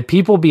by the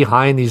people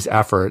behind these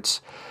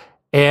efforts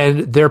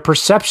and their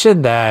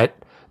perception that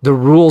the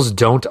rules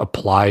don't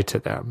apply to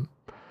them.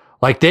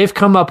 Like they've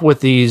come up with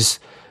these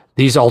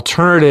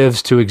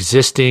alternatives to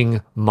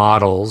existing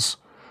models.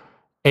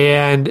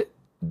 And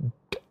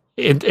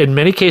in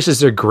many cases,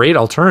 they're great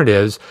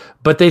alternatives,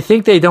 but they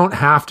think they don't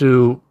have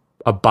to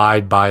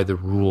abide by the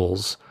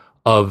rules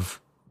of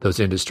those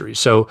industries.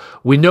 So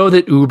we know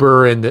that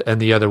Uber and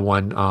the other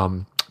one,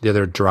 the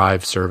other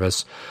drive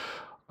service,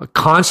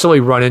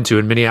 constantly run into,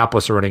 in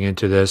Minneapolis are running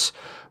into this,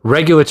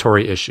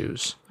 regulatory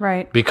issues.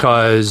 Right.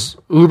 Because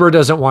Uber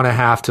doesn't want to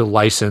have to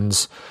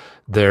license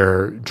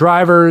their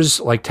drivers,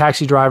 like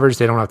taxi drivers.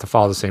 They don't have to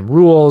follow the same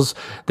rules.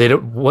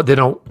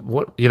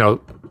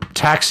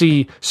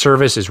 Taxi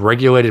service is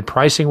regulated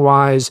pricing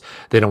wise.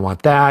 They don't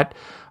want that.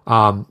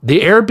 The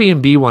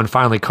Airbnb one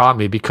finally caught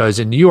me because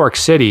in New York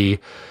City,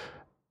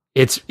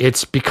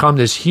 it's become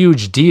this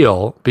huge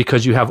deal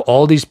because you have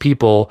all these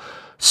people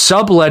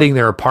subletting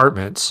their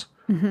apartments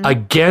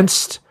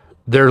against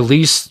their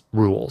lease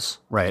rules.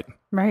 Right.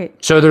 Right.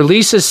 So their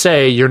leases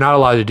say you're not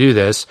allowed to do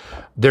this.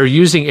 They're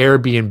using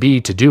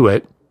Airbnb to do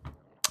it.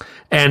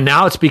 And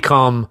now it's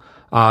become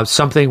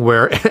something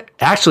where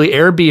actually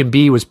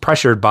Airbnb was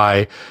pressured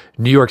by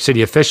New York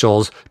City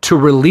officials to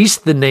release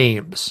the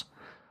names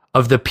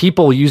of the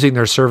people using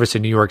their service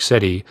in New York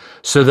City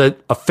so that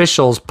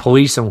officials,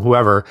 police, and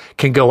whoever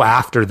can go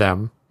after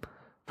them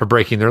for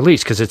breaking their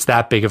lease because it's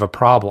that big of a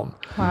problem.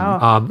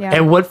 Wow.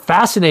 And what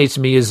fascinates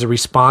me is the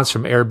response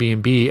from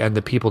Airbnb and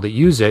the people that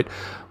use it.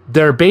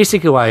 They're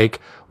basically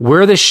like,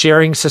 we're the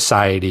sharing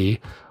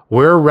society,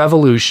 we're a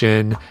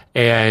revolution,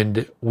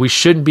 and we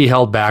shouldn't be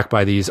held back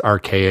by these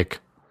archaic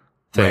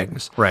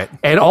things. Right.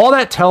 And all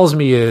that tells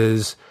me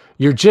is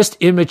you're just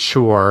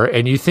immature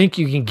and you think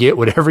you can get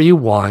whatever you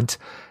want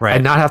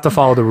and not have to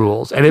follow the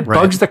rules. And it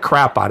bugs the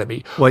crap out of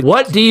me.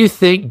 What do you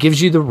think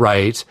gives you the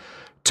right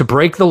to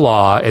break the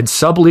law and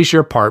sublease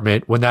your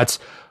apartment when that's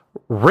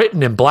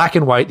written in black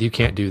and white that you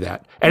can't do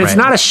that? And it's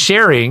not a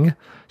sharing.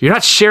 You're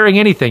not sharing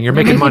anything. You're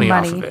making money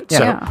off of it.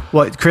 Yeah. So.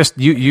 Well, Chris,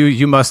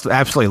 you must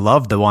absolutely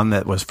love the one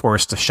that was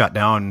forced to shut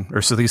down or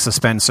at least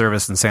suspend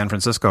service in San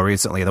Francisco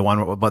recently. The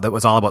one that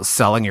was all about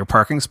selling your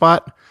parking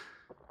spot.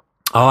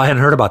 Oh, I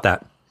hadn't heard about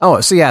that. Oh,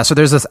 so yeah. So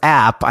there's this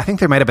app. I think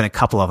there might have been a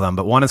couple of them,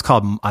 but one is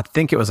called, I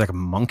think it was like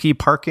Monkey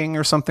Parking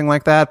or something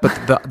like that.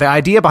 But the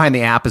idea behind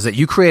the app is that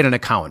you create an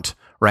account,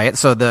 right?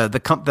 So the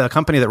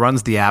company that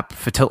runs the app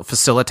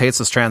facilitates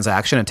this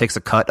transaction and takes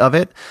a cut of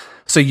it.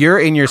 So you're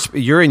in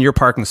your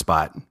parking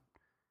spot.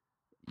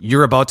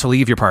 You're about to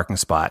leave your parking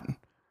spot.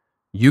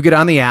 You get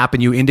on the app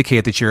and you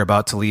indicate that you're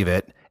about to leave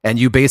it, and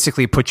you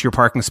basically put your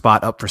parking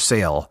spot up for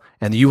sale,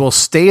 and you will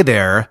stay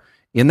there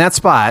in that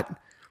spot.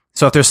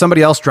 So if there's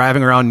somebody else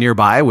driving around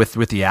nearby with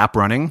the app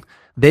running,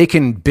 they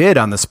can bid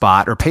on the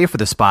spot or pay for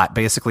the spot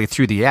basically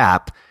through the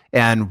app,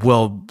 and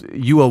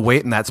you will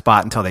wait in that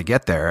spot until they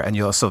get there, and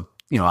you'll also,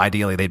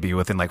 ideally they'd be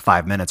within like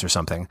 5 minutes or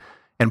something,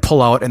 and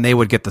pull out, and they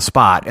would get the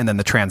spot, and then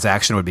the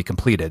transaction would be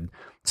completed.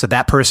 So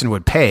that person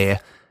would pay.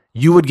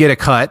 You would get a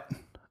cut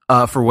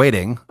for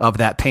waiting of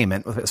that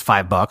payment, if it's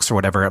 $5 or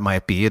whatever it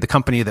might be. The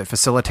company that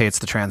facilitates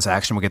the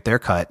transaction will get their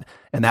cut,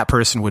 and that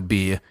person would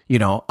be,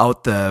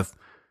 out the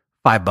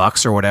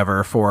 $5 or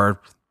whatever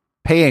for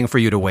paying for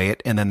you to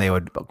wait, and then they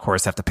would, of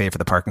course, have to pay for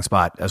the parking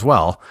spot as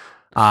well.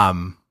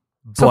 So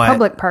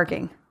public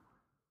parking.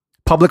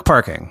 Public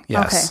parking,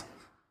 yes. Okay.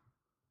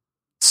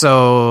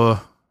 So,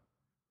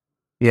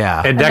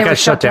 yeah. And that got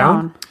shut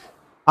down?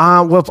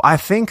 Well, I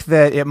think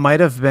that it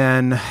might have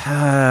been,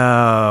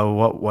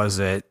 what was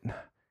it?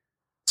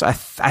 So I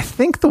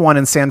think the one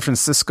in San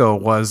Francisco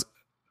was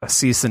a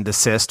cease and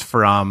desist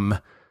from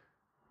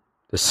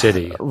the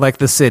city,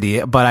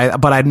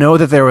 but I know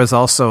that there was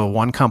also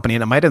one company,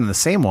 and it might have been the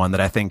same one,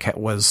 that I think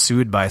was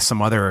sued by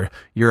some other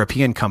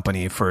European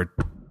company for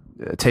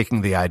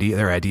taking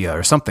their idea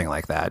or something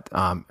like that.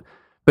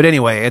 But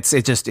anyway,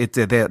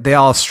 they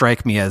all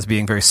strike me as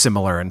being very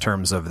similar in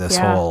terms of this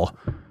whole,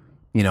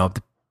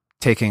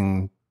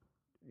 taking,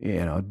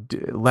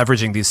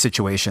 leveraging these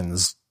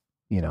situations,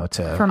 I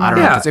don't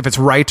know if it's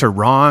right or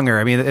wrong,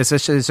 or,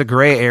 it's a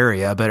gray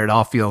area, but it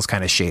all feels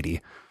kind of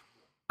shady.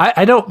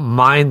 I don't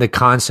mind the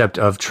concept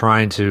of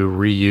trying to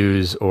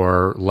reuse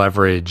or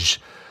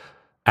leverage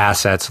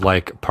assets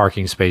like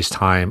parking space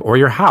time or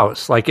your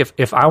house. Like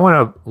if I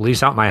want to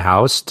lease out my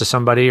house to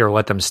somebody or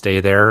let them stay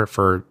there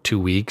for 2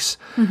 weeks,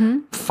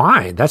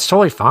 fine. That's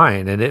totally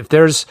fine. And if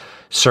there's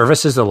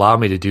services that allow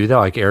me to do that,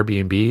 like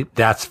Airbnb,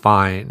 that's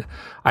fine.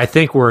 I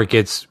think where it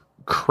gets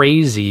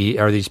crazy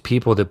are these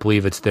people that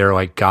believe it's their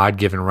like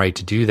God-given right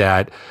to do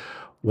that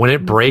when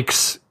it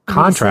breaks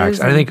contracts.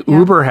 I think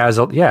Uber has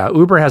a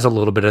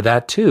little bit of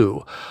that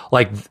too.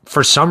 Like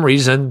for some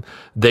reason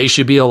they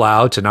should be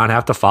allowed to not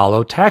have to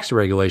follow tax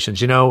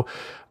regulations.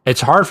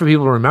 It's hard for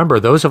people to remember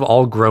those have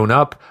all grown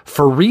up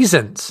for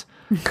reasons.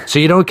 So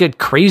you don't get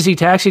crazy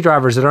taxi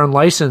drivers that aren't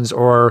licensed,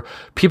 or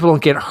people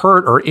don't get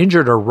hurt or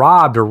injured or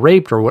robbed or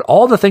raped or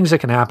all the things that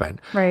can happen.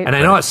 Right. And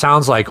I know it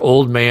sounds like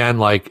old man,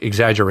 like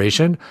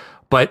exaggeration,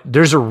 but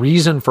there's a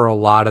reason for a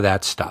lot of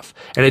that stuff.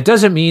 And it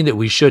doesn't mean that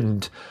we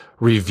shouldn't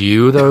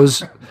review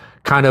those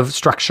kind of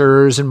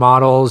structures and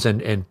models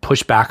and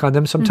push back on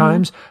them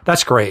sometimes.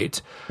 That's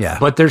great. Yeah.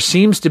 But there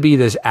seems to be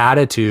this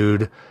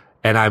attitude,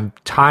 and I'm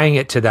tying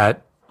it to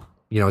that,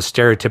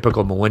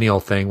 stereotypical millennial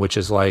thing, which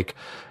is like,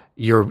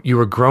 you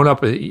were grown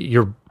up,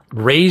 you're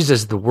raised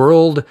as the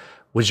world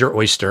was your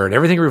oyster and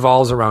everything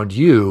revolves around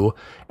you.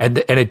 And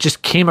it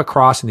just came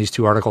across in these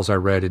two articles I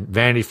read in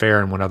Vanity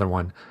Fair and one other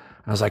one.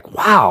 I was like,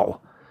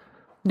 wow.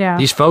 Yeah.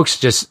 These folks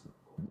just,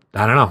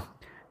 I don't know.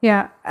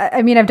 Yeah.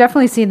 I mean, I've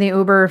definitely seen the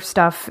Uber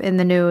stuff in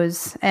the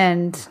news,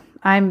 and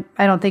I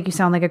don't think you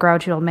sound like a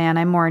grouchy old man.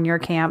 I'm more in your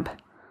camp,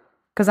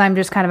 because I'm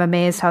just kind of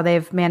amazed how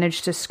they've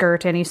managed to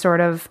skirt any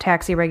sort of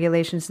taxi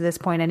regulations to this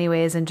point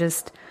anyways. And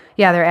just,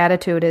 yeah, their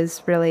attitude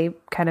is really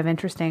kind of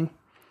interesting.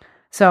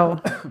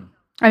 So,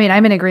 I mean,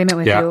 I'm in agreement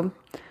with you.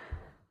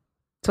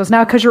 So it's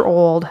not because you're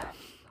old.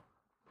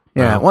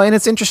 Yeah. Well, and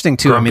it's interesting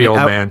too. Grumpy old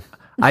man.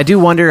 I do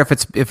wonder if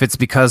it's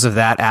because of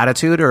that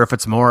attitude, or if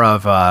it's more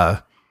of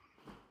a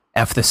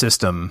F the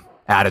system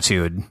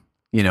attitude,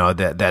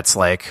 that's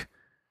like,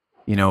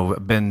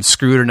 been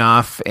screwed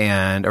enough,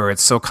 or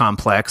it's so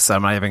complex that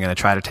I'm not even going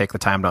to try to take the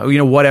time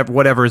to,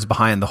 whatever is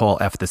behind the whole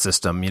F the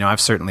system.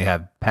 I've certainly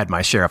had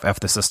my share of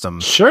F the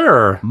system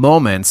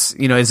moments.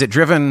 Is it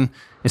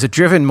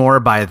driven more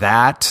by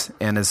that,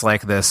 and is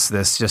like this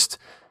just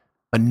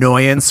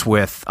annoyance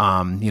with,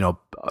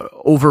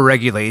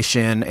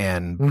 over-regulation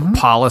and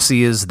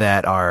policies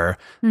that are,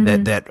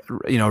 that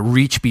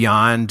reach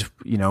beyond,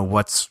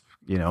 what's,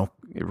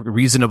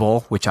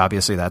 reasonable, which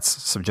obviously that's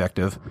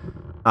subjective.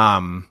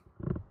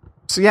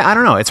 So yeah, I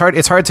don't know. It's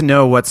hard to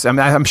know what's,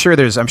 I'm sure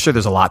there's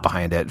a lot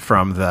behind it,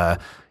 from the,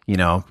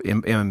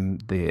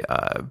 in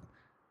the,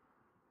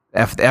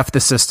 F the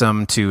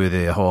system to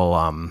the whole,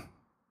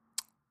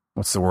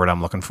 what's the word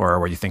I'm looking for,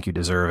 where you think you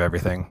deserve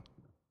everything.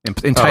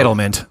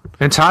 Entitlement.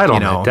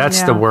 Entitlement.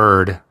 That's the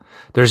word.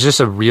 There's just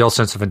a real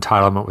sense of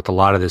entitlement with a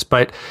lot of this,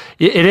 but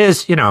it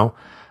is,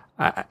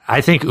 I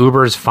think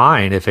Uber is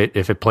fine if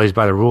it plays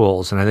by the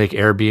rules, and I think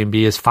Airbnb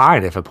is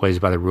fine if it plays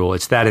by the rule.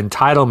 It's that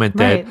entitlement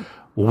that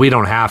we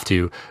don't have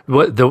to.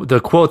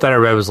 The quote that I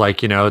read was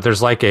like,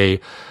 there's like a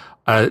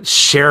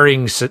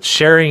sharing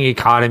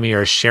economy,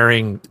 or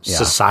sharing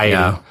society.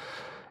 Yeah.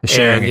 The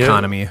sharing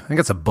economy. I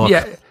think it's a book.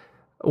 Yeah.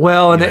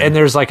 Well, and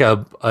there's like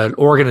an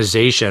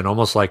organization,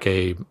 almost like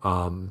a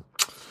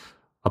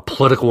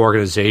political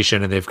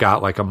organization, and they've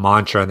got like a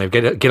mantra, and they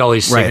get all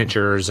these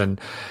signatures, and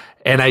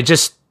it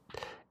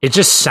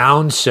just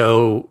sounds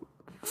so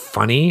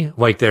funny,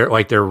 like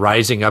they're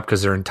rising up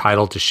because they're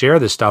entitled to share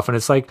this stuff, and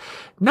it's like,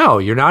 no,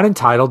 you're not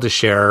entitled to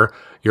share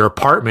your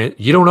apartment.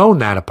 You don't own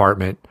that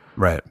apartment.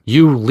 Right.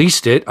 You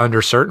leased it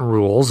under certain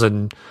rules,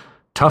 and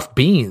tough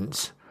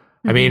beans.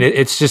 I mean,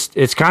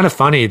 it's kind of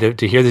funny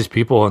to hear these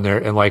people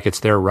and like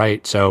it's their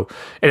right. So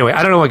anyway,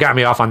 I don't know what got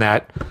me off on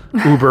that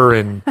Uber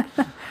and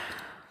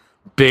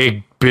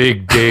big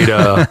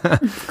data.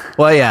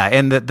 Well, yeah,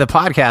 and the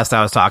podcast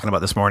I was talking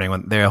about this morning,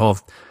 when the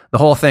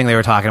whole thing they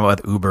were talking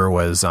about with Uber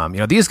was,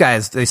 these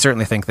guys, they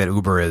certainly think that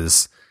Uber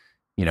is,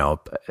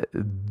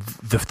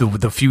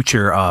 the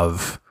future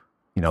of,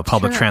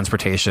 public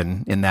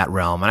transportation in that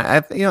realm. And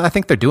I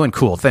think they're doing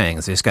cool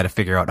things. They just got to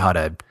figure out how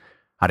to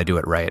do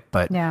it right.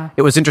 But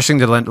it was interesting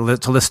to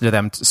listen to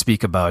them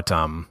speak about,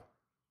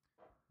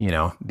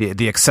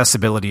 the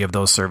accessibility of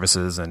those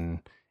services, and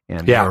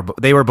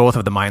they were both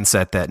of the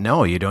mindset that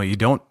no, you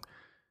don't.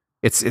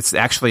 It's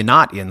actually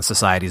not in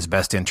society's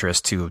best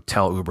interest to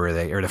tell Uber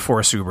or to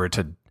force Uber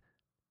to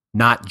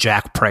not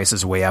jack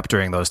prices way up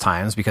during those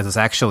times, because it's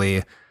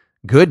actually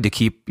good to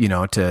keep,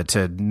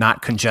 to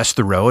not congest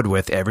the road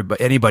with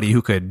anybody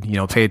who could,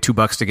 pay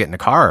 $2 to get in a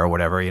car or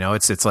whatever.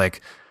 It's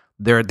like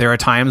there are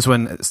times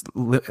when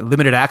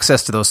limited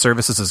access to those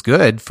services is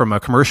good from a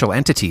commercial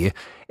entity,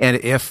 and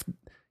if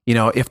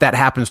that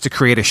happens to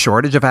create a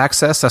shortage of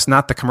access, that's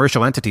not the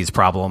commercial entity's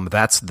problem.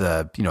 That's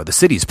the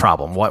city's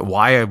problem.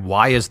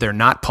 Why is there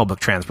not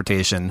public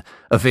transportation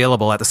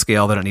available at the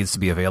scale that it needs to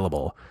be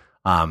available?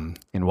 And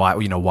why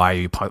are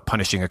you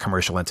punishing a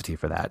commercial entity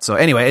for that? So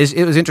anyway,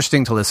 it was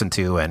interesting to listen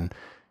to, and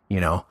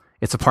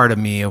it's a part of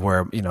me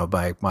where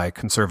my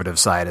conservative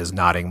side is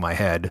nodding my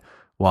head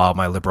while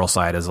my liberal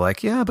side is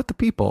like, yeah, but the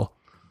people.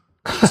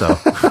 So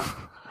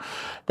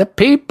the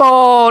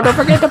people, don't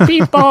forget the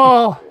people.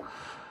 All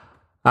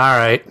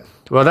right.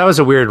 Well, that was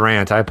a weird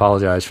rant. I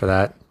apologize for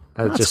that.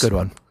 That's just a good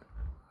one.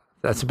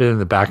 That's been in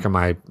the back of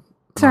my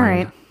It's all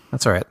right.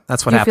 That's all right.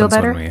 That's what happens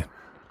when we...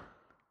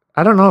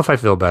 I don't know if I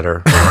feel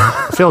better.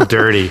 I feel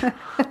dirty. I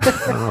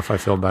don't know if I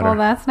feel better. Well,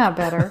 that's not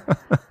better.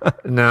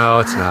 No,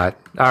 it's not.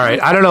 All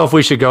right. I don't know if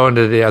we should go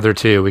into the other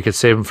two. We could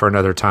save them for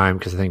another time,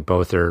 because I think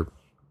both are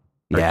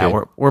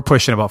good. We're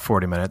pushing about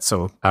 40 minutes,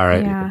 so all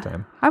right.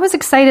 Yeah. I was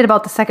excited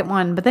about the second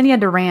one, but then you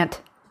had to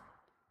rant.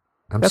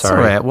 That's sorry.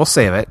 All right. We'll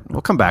save it.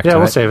 We'll come back to it. Yeah,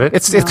 we'll save it.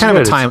 It's kind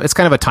of a time. It's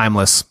kind of a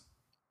timeless.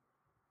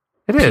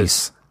 It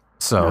is.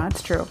 So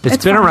that's true.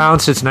 It's been around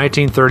since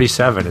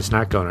 1937. It's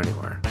not going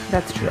anywhere.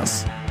 That's true.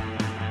 Yes.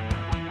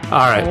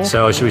 All right.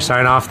 So should we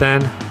sign off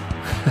then?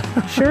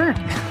 Sure.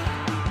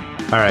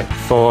 All right.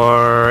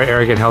 For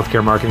Arrogant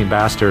Healthcare Marketing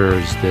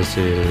Bastards, this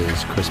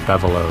is Chris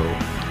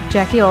Bevelo,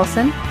 Jackie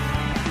Olson,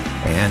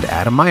 and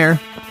Adam Meyer.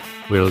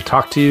 We'll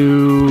talk to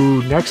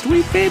you next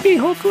week, maybe,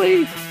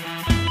 hopefully.